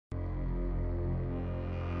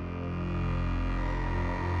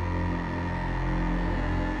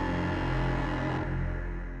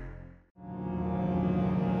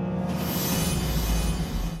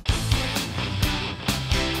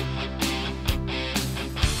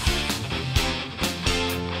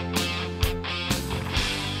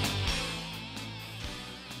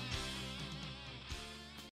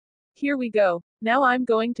Here we go. Now I'm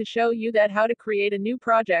going to show you that how to create a new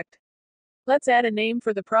project. Let's add a name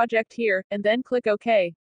for the project here, and then click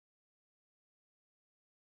OK.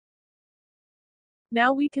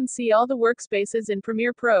 Now we can see all the workspaces in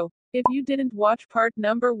Premiere Pro. If you didn't watch part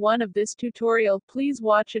number 1 of this tutorial, please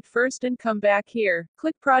watch it first and come back here.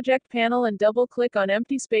 Click Project Panel and double-click on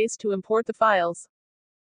empty space to import the files.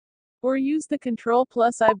 Or use the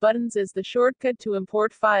Ctrl+I buttons as the shortcut to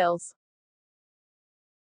import files.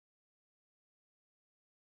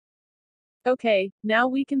 Okay, now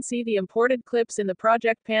we can see the imported clips in the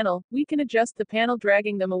project panel. We can adjust the panel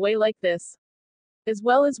dragging them away like this. As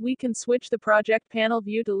well as we can switch the project panel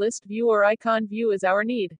view to list view or icon view as our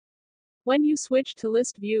need. When you switch to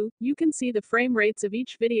list view, you can see the frame rates of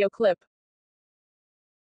each video clip.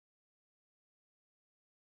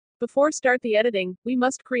 Before start the editing, we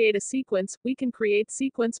must create a sequence. We can create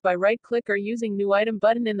sequence by right-click or using New Item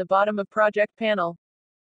button in the bottom of project panel.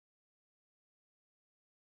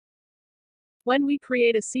 When we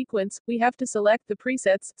create a sequence, we have to select the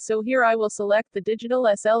presets, so here I will select the digital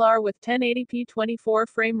SLR with 1080p 24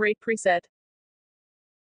 frame rate preset.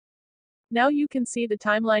 Now you can see the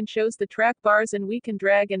timeline shows the track bars and we can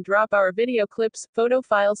drag and drop our video clips, photo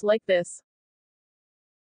files like this.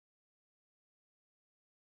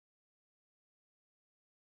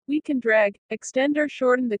 We can drag, extend or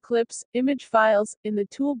shorten the clips, image files, in the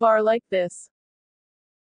toolbar like this.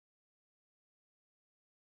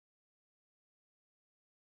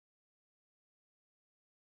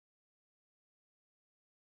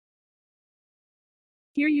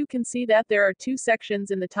 Here you can see that there are two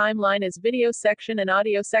sections in the timeline as video section and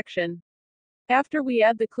audio section. After we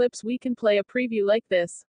add the clips we can play a preview like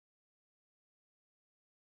this.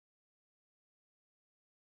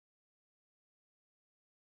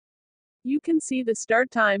 You can see the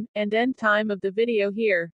start time and end time of the video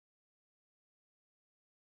here.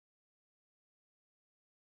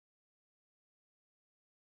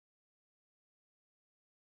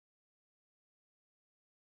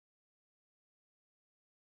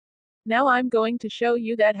 Now I'm going to show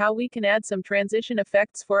you that how we can add some transition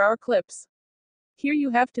effects for our clips. Here you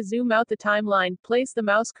have to zoom out the timeline, place the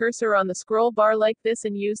mouse cursor on the scroll bar like this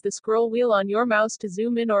and use the scroll wheel on your mouse to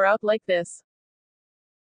zoom in or out like this.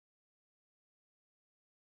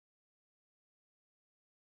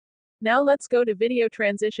 Now let's go to video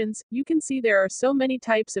transitions. You can see there are so many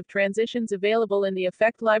types of transitions available in the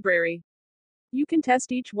effect library. You can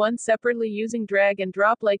test each one separately using drag and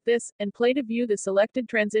drop like this, and play to view the selected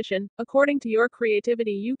transition. According to your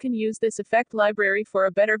creativity you can use this effect library for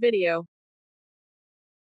a better video.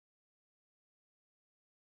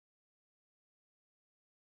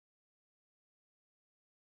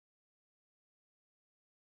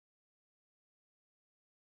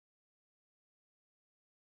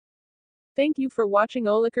 Thank you for watching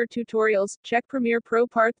Oliker Tutorials. Check Premiere Pro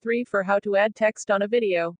Part 3 for how to add text on a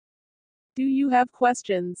video. Do you have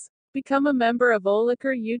questions? Become a member of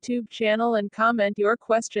Oliker YouTube channel and comment your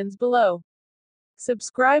questions below.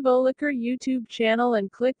 Subscribe Oliker YouTube channel and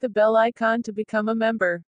click the bell icon to become a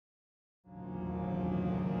member.